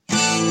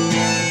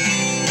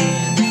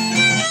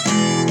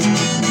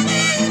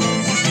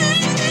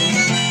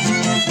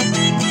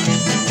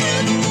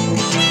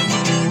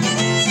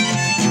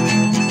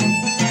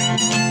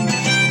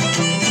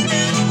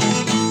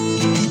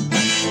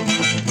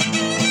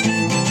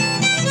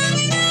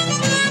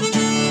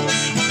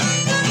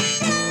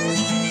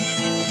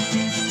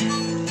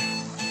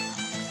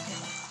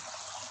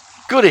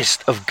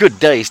goodest of good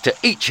days to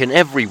each and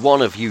every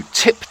one of you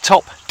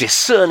tip-top,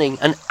 discerning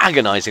and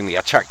agonisingly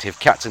attractive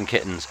cats and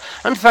kittens,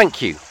 and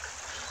thank you,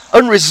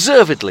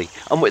 unreservedly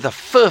and with a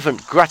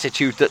fervent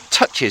gratitude that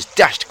touches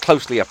dashed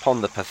closely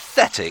upon the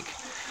pathetic,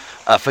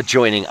 for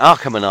joining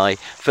Arkham and I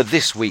for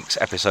this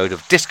week's episode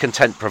of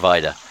Discontent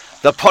Provider,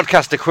 the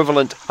podcast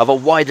equivalent of a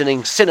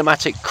widening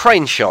cinematic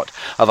crane shot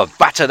of a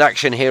battered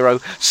action hero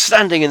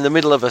standing in the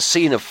middle of a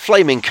scene of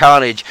flaming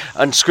carnage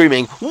and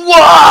screaming,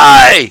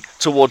 "Why?"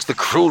 towards the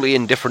cruelly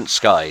indifferent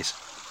skies.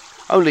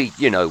 Only,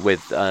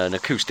 with an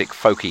acoustic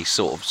folky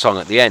sort of song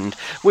at the end,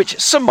 which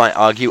some might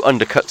argue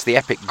undercuts the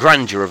epic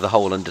grandeur of the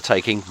whole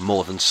undertaking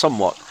more than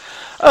somewhat.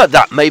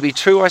 That may be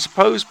true, I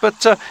suppose,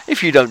 but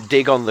if you don't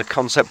dig on the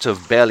concept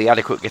of barely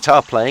adequate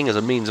guitar playing as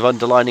a means of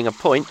underlining a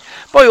point,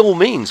 by all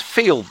means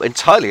feel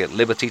entirely at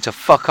liberty to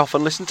fuck off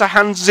and listen to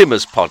Hans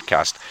Zimmer's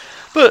podcast.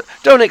 But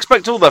don't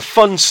expect all the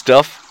fun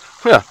stuff.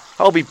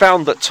 I'll be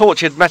bound that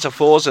tortured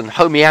metaphors and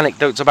homey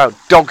anecdotes about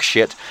dog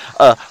shit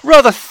are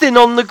rather thin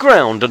on the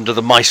ground under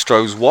the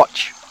maestro's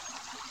watch.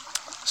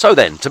 So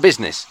then, to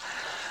business.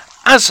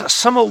 As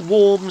summer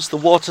warms the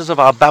waters of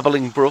our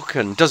babbling brook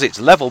and does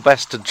its level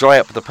best to dry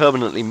up the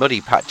permanently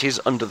muddy patches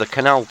under the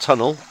canal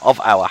tunnel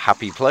of our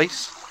happy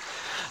place,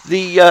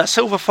 the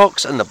silver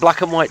fox and the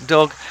black and white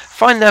dog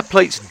find their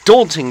plates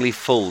dauntingly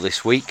full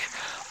this week,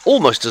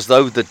 almost as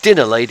though the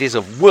dinner ladies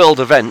of world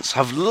events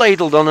have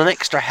ladled on an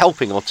extra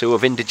helping or two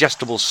of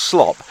indigestible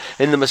slop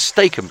in the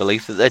mistaken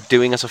belief that they're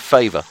doing us a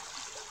favour.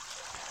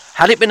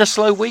 Had it been a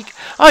slow week,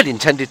 I'd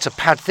intended to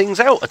pad things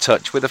out a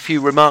touch with a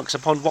few remarks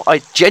upon what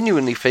I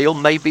genuinely feel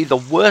may be the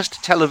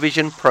worst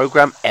television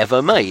programme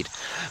ever made,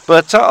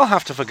 but I'll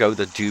have to forgo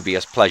the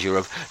dubious pleasure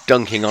of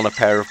dunking on a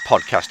pair of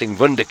podcasting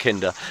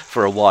wunderkinder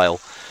for a while.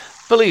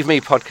 Believe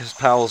me, podcast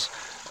pals,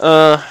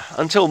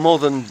 until more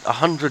than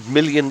 100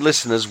 million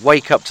listeners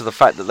wake up to the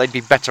fact that they'd be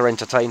better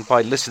entertained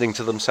by listening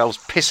to themselves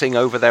pissing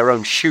over their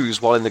own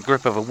shoes while in the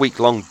grip of a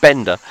week-long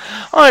bender,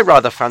 I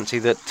rather fancy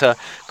that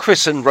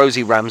Chris and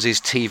Rosie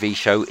Ramsey's TV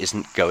show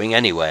isn't going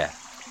anywhere.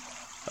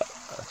 A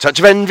touch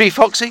of envy,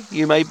 Foxy,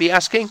 you may be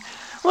asking?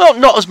 Well,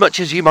 not as much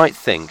as you might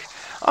think.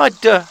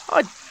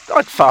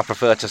 I'd far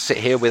prefer to sit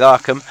here with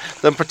Arkham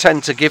than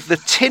pretend to give the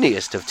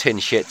tinniest of tin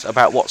shits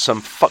about what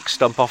some fuck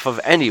stump off of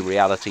any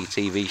reality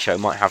TV show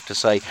might have to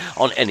say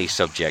on any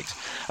subject.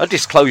 A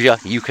disclosure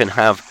you can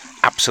have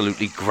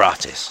absolutely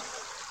gratis.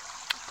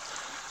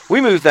 We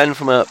move then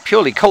from a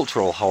purely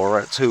cultural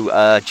horror to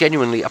a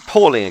genuinely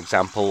appalling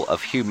example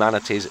of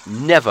humanity's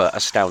never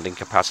astounding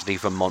capacity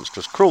for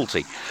monstrous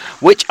cruelty,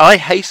 which I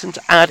hasten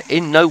to add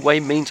in no way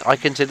means I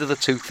consider the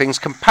two things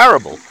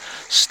comparable.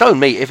 Stone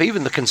me if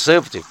even the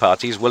Conservative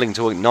Party is willing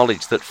to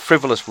acknowledge that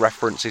frivolous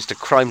references to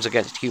crimes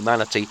against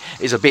humanity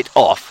is a bit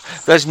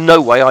off. There's no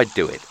way I'd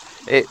do it.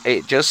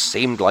 It just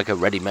seemed like a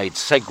ready-made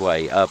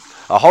segue, a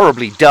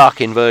horribly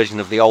dark inversion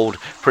of the old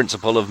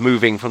principle of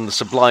moving from the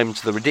sublime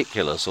to the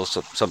ridiculous, or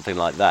something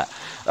like that.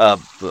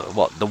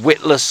 The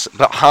witless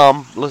but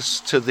harmless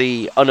to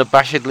the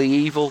unabashedly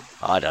evil?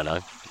 I don't know.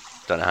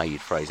 Don't know how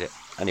you'd phrase it.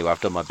 Anyway, I've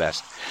done my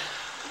best.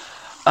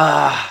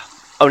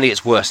 Only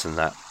it's worse than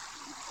that.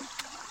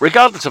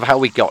 Regardless of how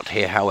we got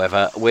here,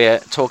 however, we're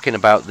talking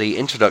about the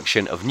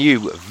introduction of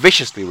new,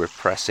 viciously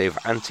repressive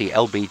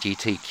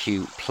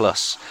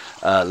anti-LGBTQ+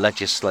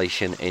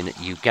 legislation in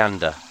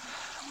Uganda.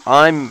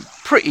 I'm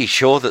pretty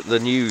sure that the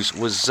news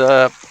was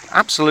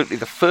absolutely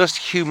the first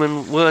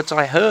human words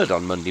I heard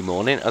on Monday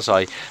morning as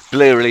I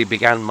blearily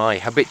began my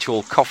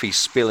habitual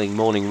coffee-spilling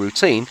morning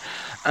routine,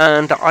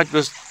 and I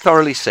was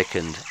thoroughly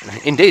sickened.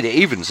 Indeed, it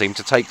even seemed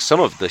to take some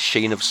of the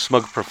sheen of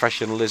smug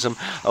professionalism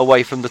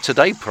away from the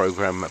Today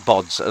programme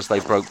bods as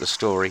they broke the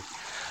story.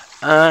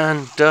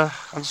 And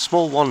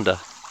small wonder.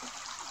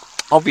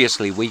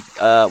 Obviously, we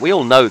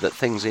all know that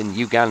things in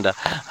Uganda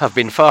have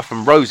been far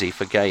from rosy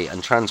for gay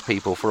and trans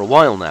people for a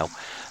while now.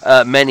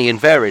 Many and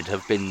varied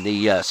have been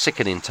the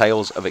sickening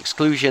tales of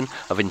exclusion,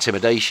 of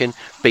intimidation,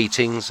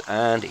 beatings,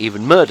 and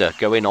even murder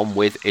going on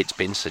with, it's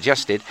been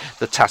suggested,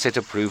 the tacit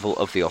approval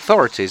of the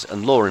authorities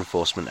and law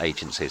enforcement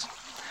agencies.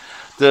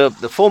 The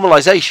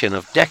formalisation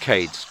of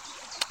decades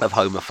of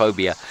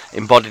homophobia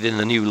embodied in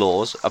the new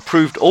laws,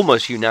 approved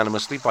almost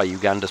unanimously by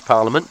Uganda's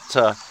parliament,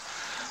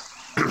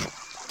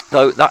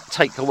 though that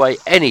take away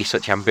any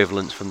such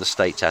ambivalence from the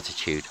state's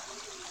attitude.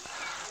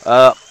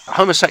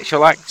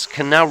 Homosexual acts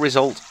can now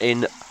result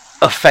in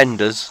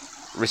offenders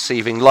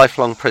receiving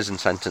lifelong prison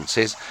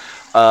sentences,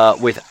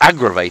 with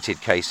aggravated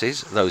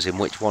cases, those in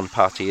which one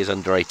party is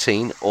under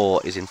 18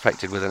 or is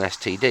infected with an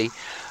STD,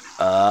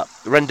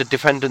 rendered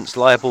defendants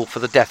liable for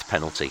the death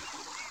penalty.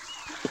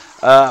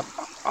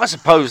 I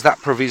suppose that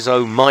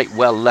proviso might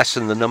well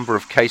lessen the number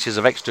of cases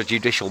of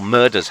extrajudicial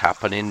murders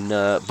happening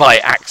by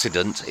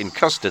accident in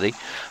custody.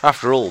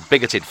 After all,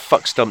 bigoted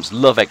fuckstumps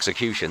love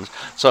executions,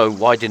 so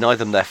why deny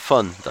them their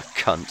fun, the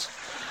cunt?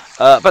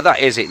 But that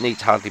is, it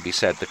need hardly be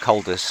said, the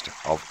coldest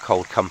of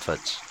cold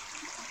comforts.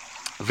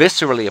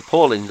 Viscerally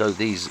appalling though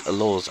these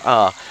laws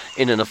are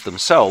in and of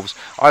themselves,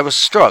 I was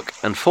struck,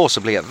 and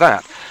forcibly at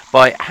that,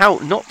 by how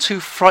not too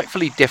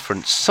frightfully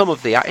different some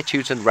of the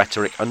attitudes and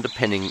rhetoric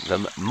underpinning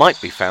them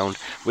might be found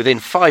within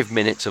 5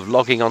 minutes of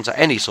logging onto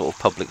any sort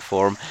of public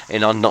forum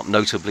in our not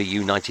notably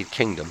United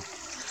Kingdom.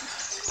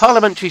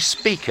 Parliamentary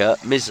Speaker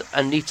Ms.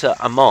 Anita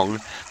Among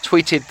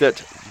tweeted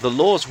that the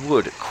laws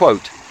would,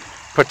 quote,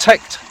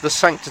 protect the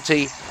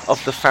sanctity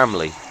of the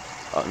family,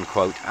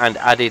 unquote, and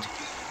added,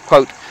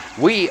 quote,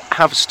 we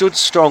have stood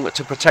strong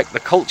to protect the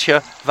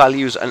culture,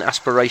 values and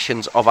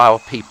aspirations of our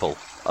people,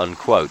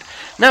 unquote.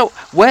 Now,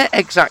 where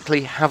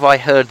exactly have I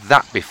heard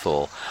that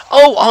before?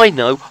 Oh, I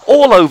know,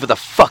 all over the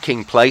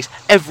fucking place,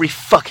 every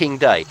fucking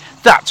day.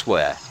 That's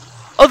where.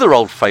 Other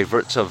old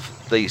favourites of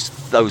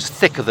those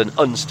thicker than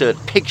unstirred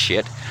pig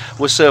shit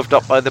were served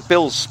up by the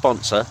bill's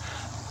sponsor,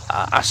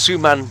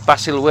 Asuman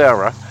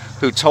Basilwera,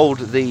 who told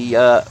the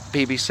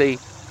BBC,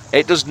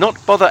 it does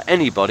not bother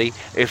anybody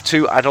if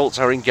two adults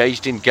are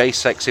engaged in gay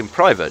sex in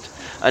private,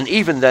 and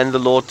even then the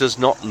law does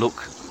not look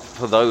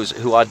for those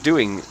who are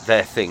doing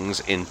their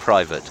things in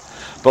private.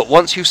 But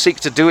once you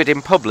seek to do it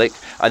in public,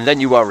 and then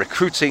you are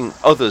recruiting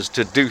others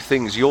to do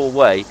things your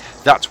way,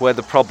 that's where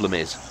the problem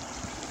is.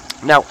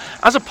 Now,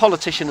 as a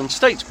politician and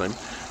statesman,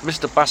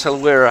 Mr.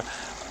 Basilwera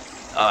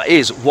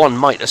is, one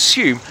might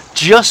assume,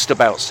 just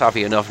about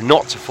savvy enough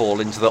not to fall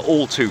into the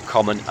all too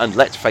common and,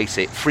 let's face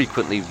it,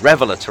 frequently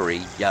revelatory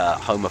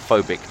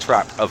homophobic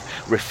trap of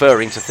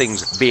referring to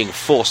things being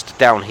forced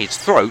down his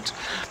throat,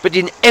 but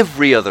in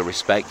every other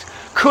respect,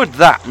 could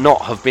that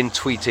not have been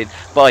tweeted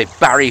by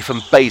Barry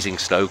from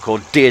Basingstoke or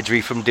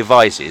Deirdre from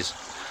Devizes?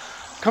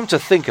 Come to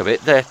think of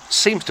it, there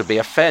seems to be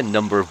a fair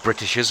number of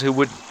Britishers who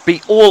would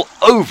be all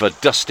over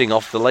dusting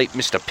off the late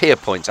Mr.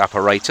 Pierpoint's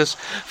apparatus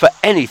for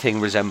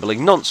anything resembling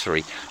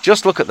noncery.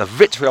 Just look at the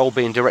vitriol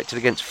being directed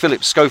against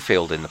Philip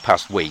Schofield in the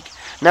past week.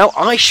 Now,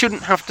 I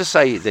shouldn't have to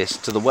say this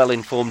to the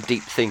well-informed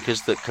deep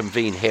thinkers that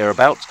convene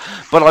hereabouts,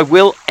 but I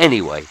will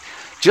anyway,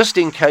 just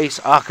in case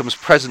Arkham's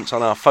presence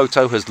on our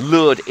photo has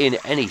lured in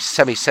any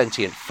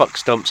semi-sentient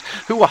fuckstumps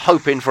who were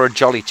hoping for a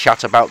jolly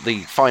chat about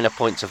the finer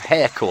points of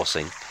hair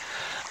coursing.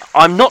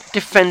 I'm not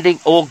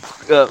defending or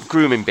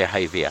grooming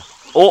behaviour,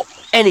 or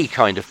any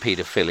kind of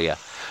paedophilia,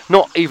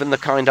 not even the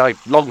kind I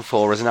longed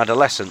for as an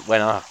adolescent when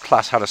our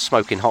class had a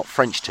smoking hot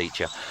French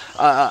teacher.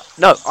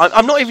 No,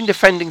 I'm not even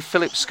defending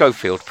Philip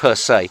Schofield per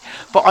se,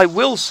 but I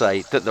will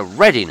say that the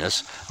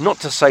readiness, not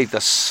to say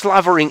the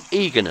slavering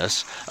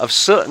eagerness, of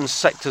certain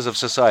sectors of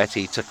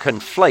society to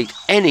conflate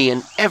any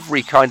and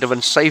every kind of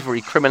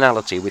unsavoury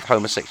criminality with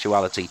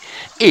homosexuality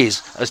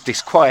is as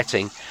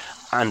disquieting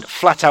and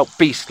flat out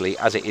beastly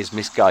as it is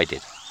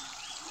misguided.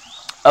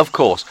 Of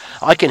course,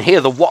 I can hear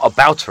the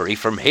whataboutery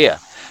from here.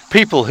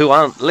 People who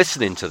aren't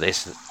listening to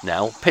this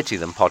now, pity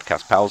them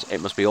podcast pals,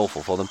 it must be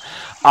awful for them,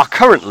 are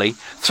currently,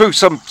 through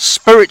some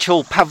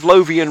spiritual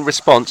Pavlovian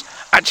response,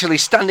 actually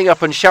standing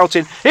up and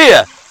shouting,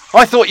 here,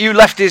 I thought you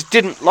lefties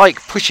didn't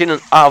like pushing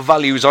our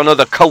values on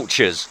other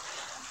cultures.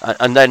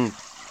 And then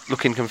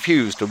looking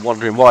confused and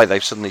wondering why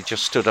they've suddenly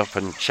just stood up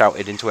and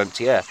shouted into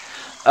empty air.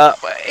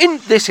 In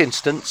this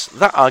instance,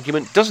 that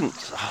argument doesn't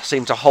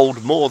seem to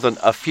hold more than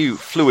a few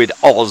fluid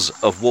ohs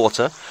of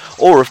water,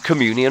 or of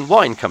communion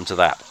wine, come to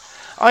that.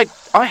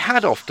 I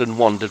had often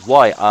wondered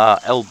why our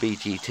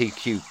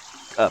LGBTQ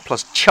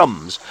plus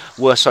chums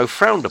were so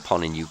frowned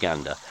upon in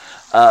Uganda,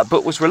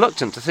 but was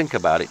reluctant to think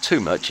about it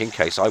too much in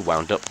case I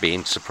wound up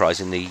being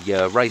surprisingly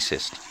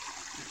racist.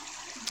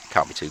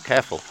 Can't be too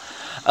careful.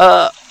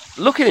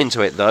 Looking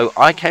into it, though,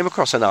 I came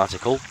across an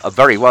article, a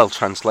very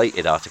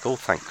well-translated article,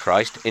 thank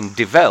Christ, in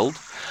Die Welt,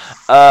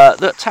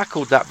 that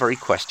tackled that very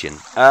question.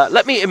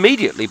 Let me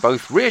immediately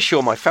both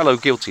reassure my fellow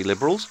guilty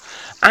liberals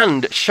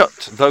and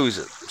shut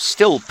those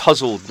still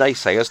puzzled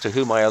naysayers to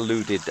whom I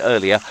alluded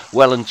earlier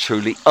well and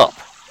truly up.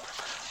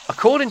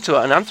 According to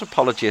an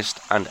anthropologist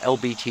and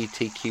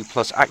LGBTQ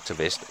plus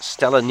activist,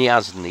 Stella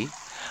Niazni,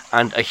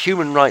 and a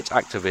human rights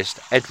activist,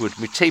 Edward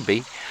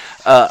Mutibi,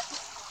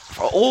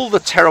 for all the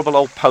terrible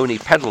old pony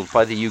peddled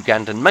by the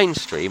Ugandan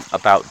mainstream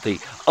about the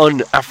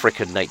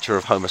un-African nature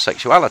of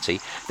homosexuality,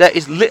 there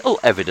is little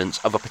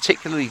evidence of a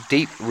particularly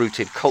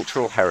deep-rooted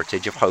cultural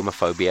heritage of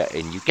homophobia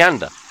in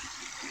Uganda.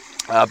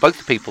 Both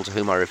the people to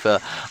whom I refer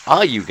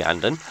are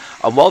Ugandan,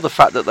 and while the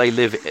fact that they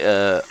live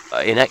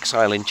in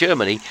exile in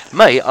Germany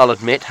may, I'll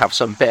admit, have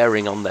some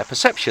bearing on their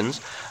perceptions,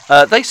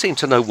 they seem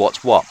to know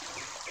what's what.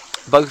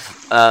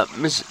 Both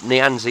Ms.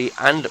 Nyanzi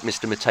and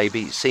Mr.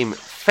 Mutabi seem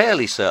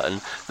fairly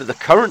certain that the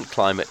current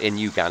climate in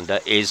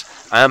Uganda is,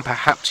 and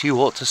perhaps you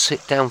ought to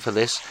sit down for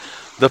this,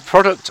 the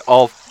product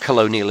of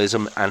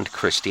colonialism and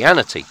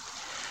Christianity.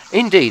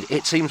 Indeed,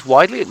 it seems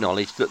widely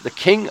acknowledged that the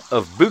king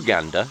of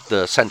Buganda,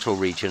 the central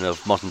region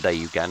of modern-day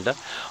Uganda,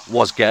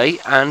 was gay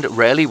and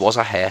rarely was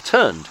a hair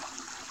turned.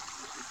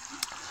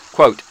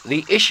 Quote,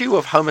 the issue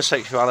of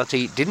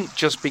homosexuality didn't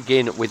just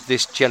begin with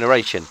this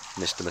generation,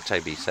 Mr.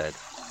 Mutabi said.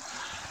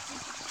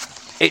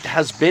 It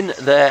has been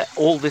there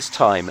all this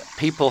time.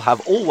 People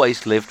have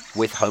always lived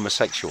with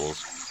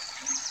homosexuals.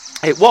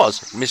 It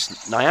was, Miss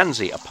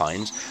Nyanzi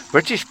opines,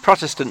 British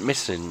Protestant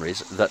missionaries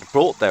that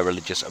brought their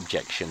religious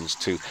objections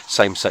to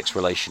same-sex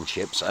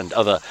relationships and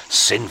other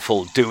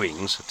sinful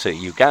doings to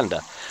Uganda,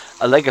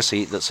 a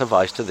legacy that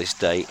survives to this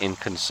day in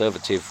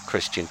conservative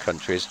Christian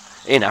countries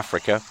in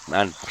Africa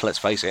and, let's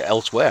face it,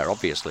 elsewhere,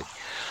 obviously.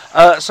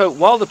 So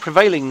while the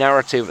prevailing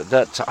narrative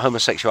that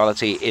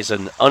homosexuality is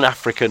an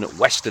un-African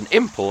Western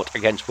import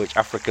against which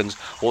Africans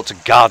ought to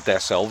guard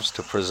themselves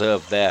to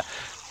preserve their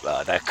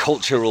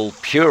cultural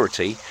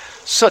purity,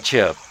 such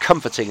a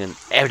comforting and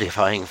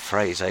edifying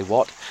phrase,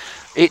 what?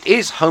 It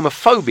is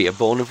homophobia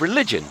born of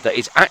religion that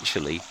is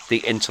actually the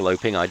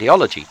interloping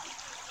ideology.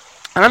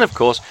 And of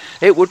course,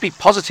 it would be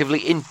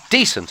positively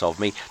indecent of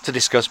me to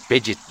discuss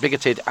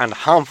bigoted and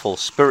harmful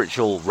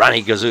spiritual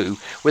ranny-gazoo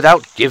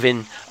without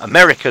giving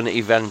American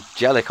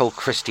evangelical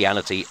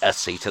Christianity a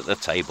seat at the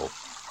table.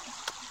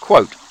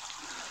 Quote,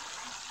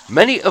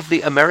 many of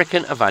the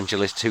American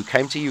evangelists who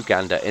came to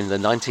Uganda in the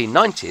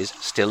 1990s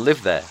still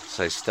live there,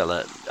 says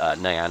Stella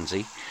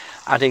Nyanzi,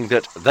 adding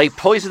that they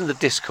poison the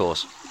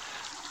discourse.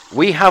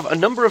 We have a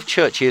number of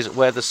churches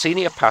where the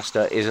senior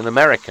pastor is an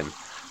American.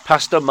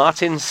 Pastor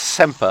Martin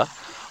Semper,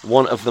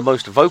 one of the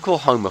most vocal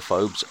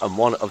homophobes and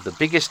one of the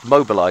biggest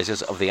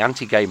mobilizers of the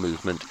anti-gay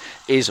movement,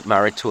 is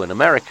married to an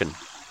American.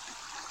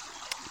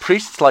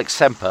 Priests like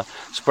Semper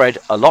spread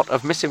a lot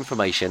of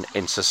misinformation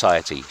in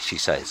society, she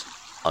says,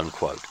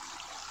 unquote.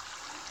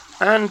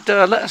 And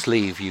let us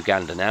leave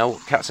Uganda now,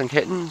 cats and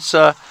kittens.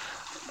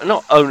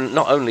 Not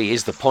only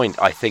is the point,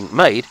 I think,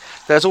 made,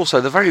 there's also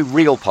the very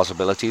real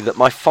possibility that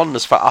my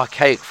fondness for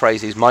archaic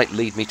phrases might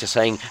lead me to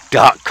saying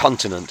dark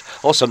continent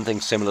or something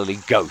similarly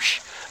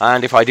gauche.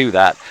 And if I do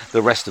that,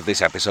 the rest of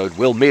this episode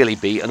will merely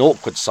be an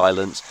awkward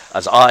silence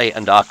as I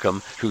and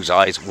Arkham, whose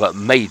eyes were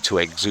made to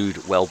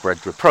exude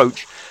well-bred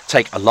reproach,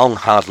 take a long,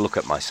 hard look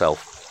at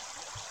myself.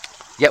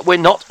 Yet we're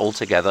not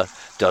altogether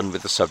done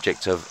with the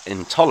subject of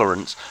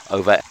intolerance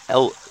over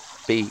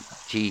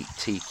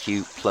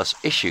LGBTQ plus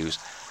issues.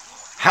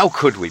 How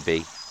could we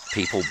be,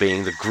 people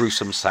being the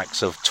gruesome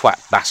sacks of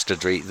twat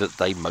bastardry that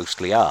they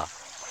mostly are?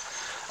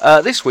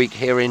 This week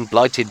here in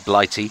Blighted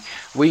Blighty,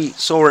 we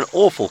saw an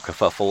awful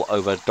kerfuffle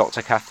over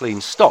Dr.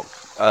 Kathleen Stock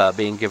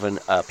being given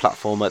a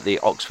platform at the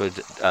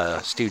Oxford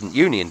Student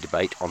Union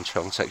debate on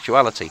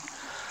transsexuality.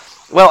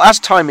 Well, as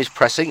time is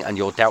pressing, and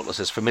you're doubtless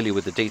as familiar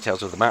with the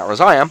details of the matter as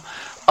I am,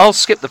 I'll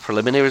skip the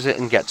preliminaries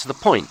and get to the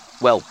point.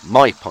 Well,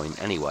 my point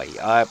anyway.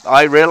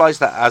 I realise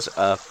that as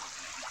a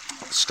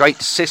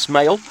straight cis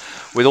male,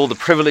 with all the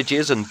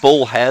privileges and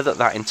ball hair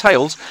that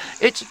entails,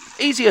 it's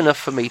easy enough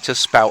for me to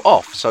spout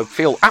off, so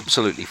feel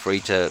absolutely free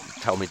to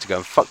tell me to go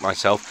and fuck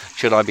myself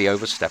should I be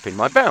overstepping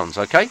my bounds,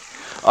 okay?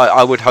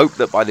 I would hope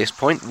that by this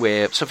point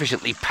we're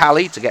sufficiently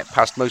pally to get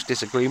past most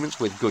disagreements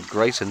with good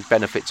grace and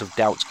benefits of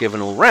doubts given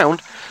all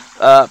round,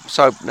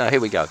 so now here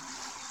we go.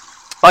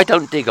 I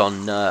don't dig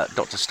on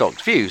Dr.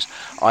 Stock's views.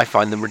 I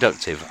find them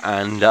reductive,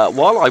 and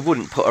while I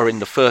wouldn't put her in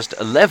the first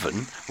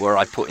 11 were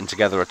I putting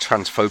together a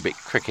transphobic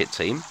cricket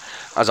team,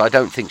 as I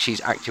don't think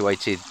she's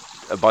actuated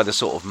by the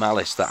sort of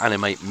malice that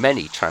animate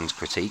many trans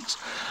critiques,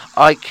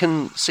 I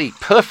can see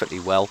perfectly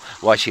well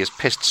why she has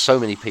pissed so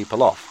many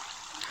people off.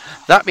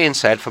 That being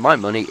said, for my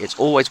money, it's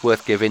always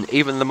worth giving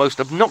even the most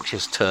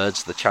obnoxious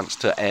turds the chance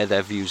to air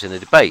their views in a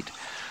debate,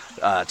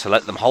 to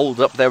let them hold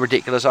up their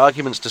ridiculous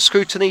arguments to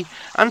scrutiny,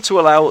 and to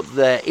allow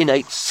their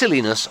innate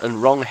silliness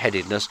and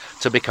wrong-headedness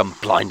to become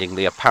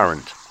blindingly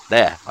apparent.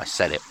 There, I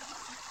said it.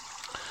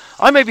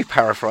 I may be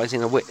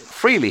paraphrasing a bit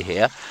freely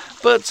here,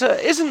 but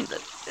isn't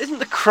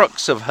the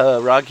crux of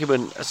her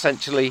argument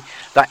essentially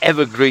that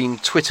evergreen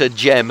Twitter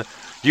gem,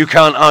 you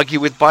can't argue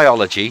with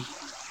biology?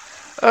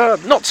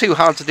 Not too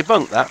hard to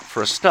debunk that,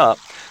 for a start.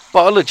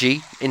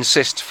 Biology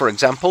insists, for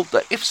example,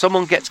 that if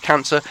someone gets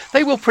cancer,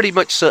 they will pretty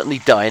much certainly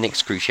die in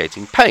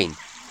excruciating pain.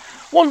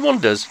 One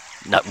wonders,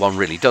 no, one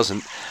really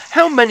doesn't,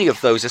 how many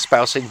of those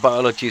espousing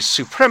biology's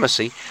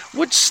supremacy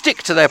would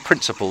stick to their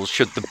principles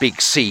should the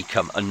big C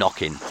come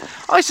a-knocking.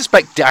 I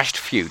suspect dashed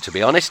few, to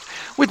be honest,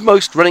 with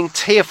most running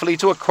tearfully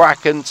to a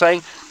quack and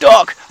saying,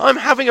 "Doc, I'm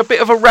having a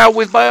bit of a row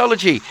with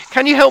biology.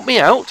 Can you help me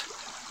out?"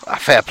 A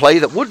fair play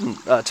that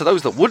wouldn't, to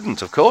those that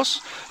wouldn't, of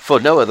course, for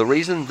no other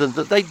reason than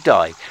that they'd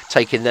die,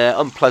 taking their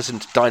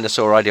unpleasant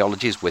dinosaur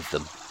ideologies with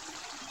them.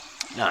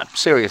 No,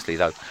 seriously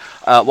though,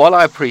 while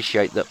I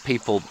appreciate that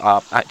people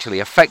are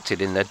actually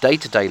affected in their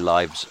day-to-day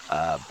lives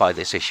by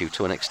this issue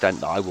to an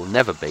extent that I will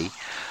never be,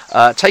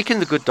 taking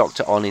the good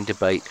doctor on in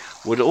debate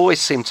would always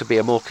seem to be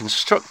a more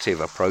constructive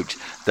approach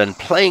than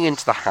playing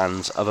into the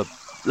hands of a,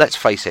 let's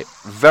face it,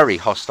 very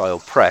hostile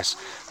press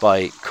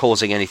by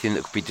causing anything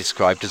that could be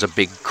described as a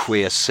big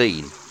queer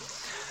scene.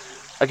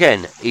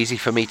 Again, easy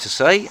for me to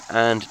say,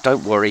 and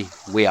don't worry,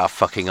 we are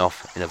fucking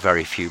off in a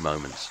very few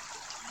moments.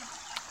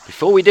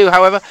 Before we do,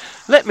 however,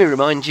 let me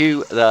remind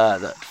you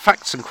that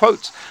facts and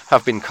quotes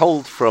have been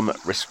culled from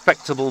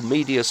respectable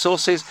media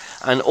sources,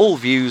 and all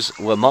views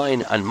were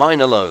mine and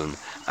mine alone,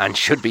 and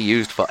should be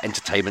used for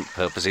entertainment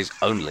purposes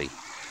only.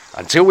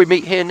 Until we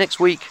meet here next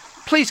week,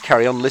 please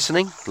carry on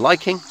listening,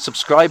 liking,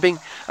 subscribing,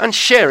 and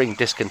sharing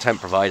Discontent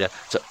Provider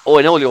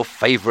in all your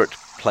favourite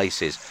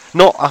places.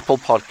 Not Apple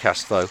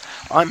Podcasts, though.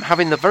 I'm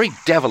having the very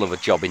devil of a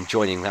job in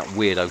joining that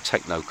weirdo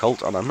techno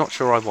cult, and I'm not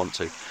sure I want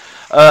to.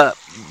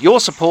 Your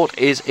support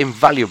is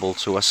invaluable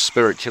to us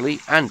spiritually,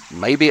 and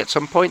maybe at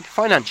some point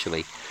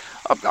financially.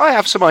 I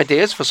have some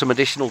ideas for some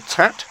additional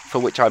tat, for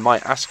which I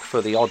might ask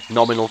for the odd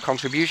nominal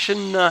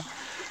contribution. Then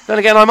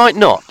again, I might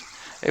not.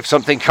 If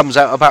something comes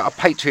out about a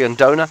Patreon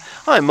donor,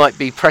 I might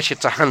be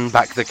pressured to hand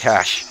back the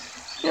cash.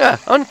 Yeah,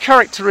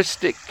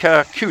 uncharacteristic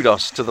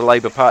kudos to the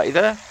Labour Party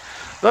there.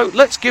 Though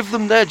let's give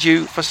them their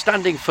due for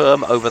standing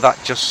firm over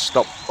that Just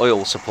Stop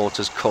Oil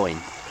supporters coin.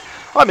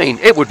 I mean,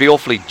 it would be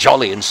awfully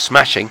jolly and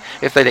smashing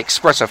if they'd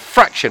express a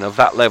fraction of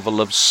that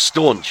level of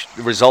staunch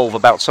resolve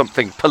about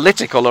something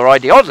political or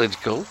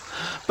ideological.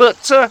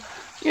 But,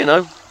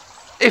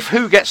 if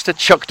who gets to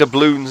chuck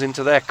doubloons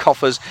into their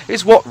coffers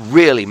is what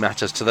really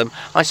matters to them,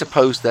 I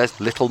suppose there's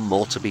little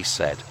more to be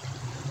said.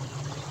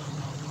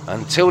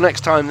 Until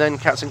next time then,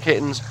 cats and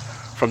kittens,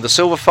 from the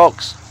Silver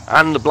Fox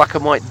and the Black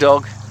and White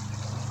Dog,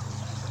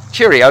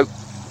 cheerio.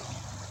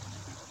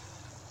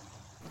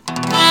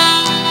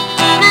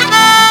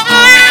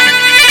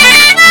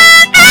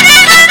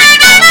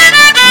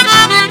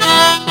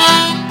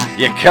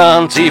 You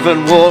can't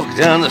even walk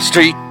down the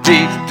street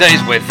these days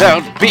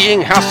without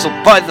being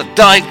hassled by the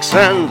dykes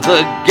and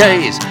the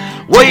gays,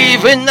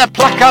 waving their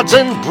placards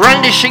and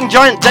brandishing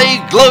giant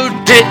day-glow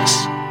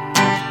dicks.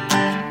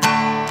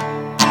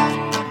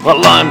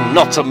 Well, I'm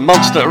not a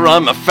monster,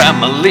 I'm a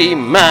family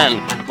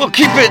man. Well,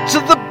 keep it to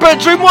the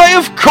bedroom way,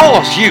 of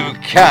course you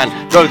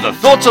can. Though the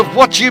thought of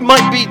what you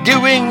might be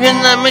doing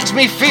in there makes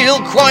me feel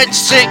quite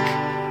sick.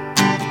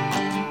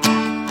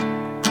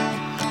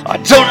 I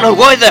don't know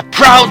why they're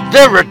proud,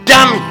 they're a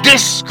damn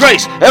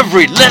disgrace.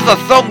 Every leather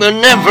thong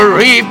and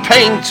every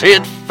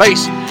painted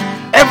face,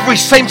 every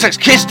same-sex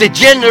kiss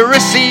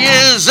degeneracy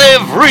is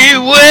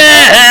everywhere.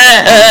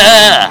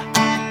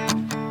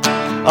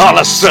 I'll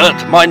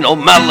assert my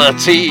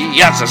normality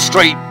as a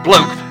straight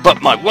bloke,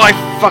 but my wife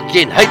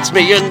fucking hates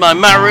me and my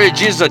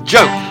marriage is a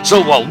joke.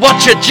 So I'll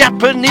watch a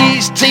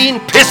Japanese teen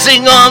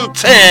pissing on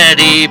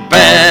teddy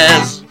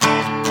bears.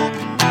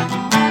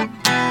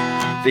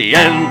 The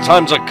end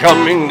times are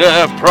coming,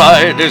 their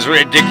pride is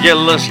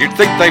ridiculous. You'd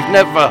think they've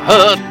never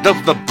heard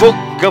of the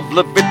book of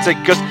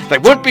Leviticus. They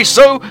won't be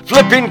so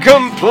flippin'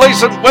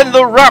 complacent when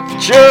the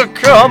rapture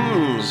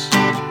comes.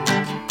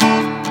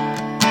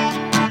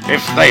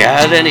 If they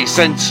had any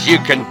sense, you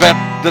can bet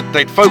that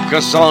they'd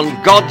focus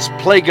on God's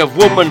plague of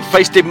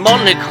woman-faced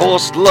demonic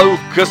horse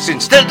locusts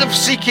instead of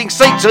seeking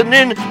Satan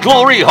in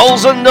glory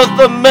holes and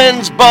other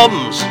men's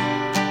bums.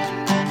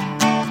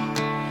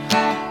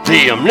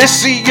 The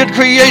omniscient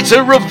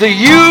creator of the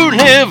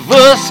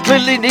universe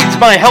clearly needs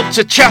my help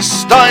to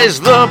chastise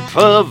the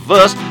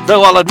perverse,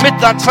 though I'll admit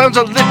that sounds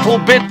a little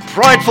bit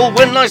prideful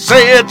when I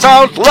say it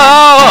out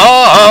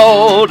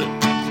loud.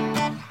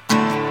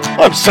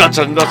 I'm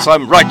certain that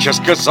I'm righteous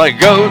because I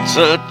go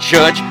to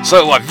church,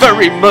 so I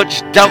very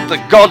much doubt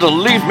that God will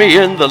leave me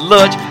in the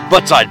lurch.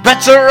 But I'd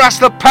better ask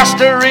the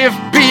pastor if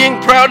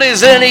being proud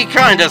is any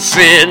kind of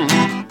sin.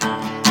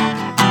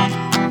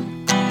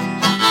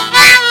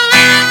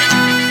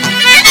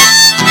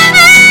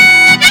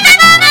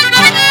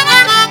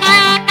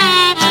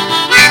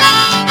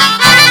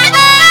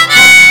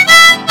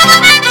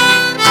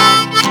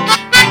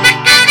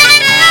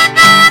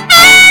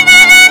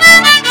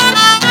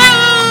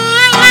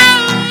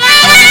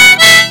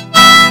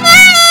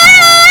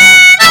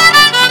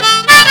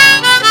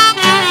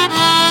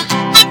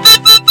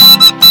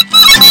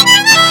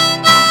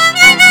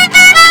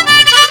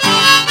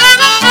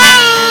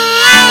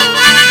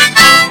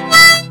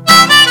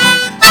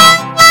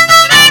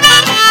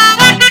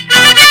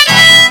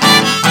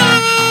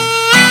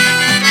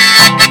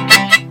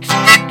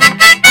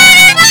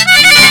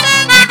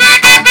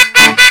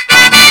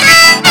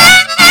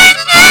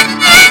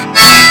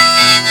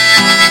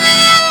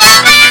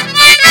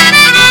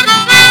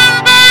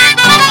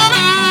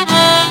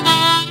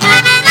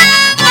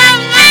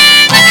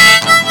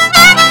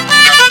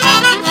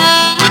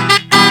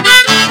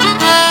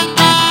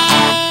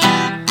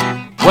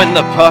 When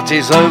the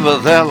party's over,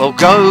 they'll all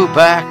go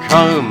back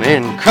home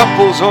in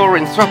couples or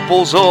in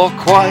thruples or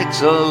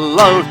quite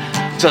alone,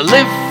 to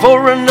live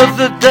for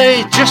another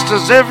day just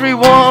as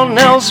everyone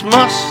else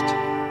must.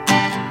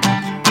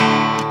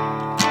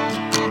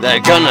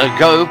 They're gonna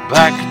go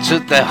back to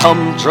their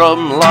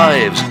humdrum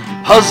lives,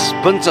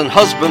 husbands and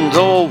husbands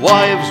or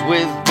wives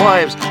with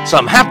wives,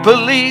 some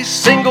happily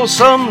single,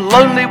 some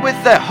lonely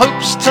with their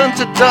hopes turned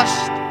to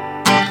dust.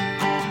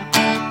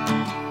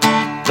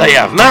 They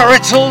have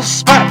marital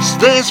spats,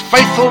 there's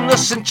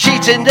faithfulness and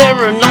cheating. There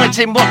are nights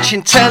in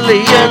watching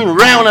telly and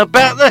round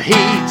about the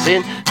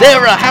heating.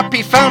 There are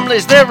happy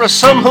families, there are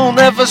some who'll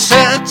never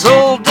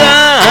settle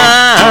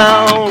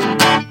down.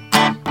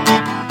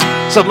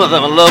 Some of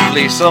them are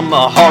lovely, some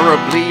are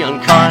horribly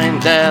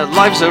unkind. Their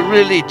lives are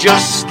really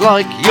just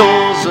like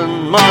yours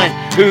and mine.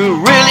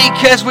 Who really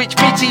cares which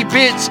meaty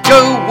bits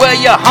go where,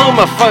 you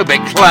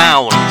homophobic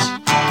clowns?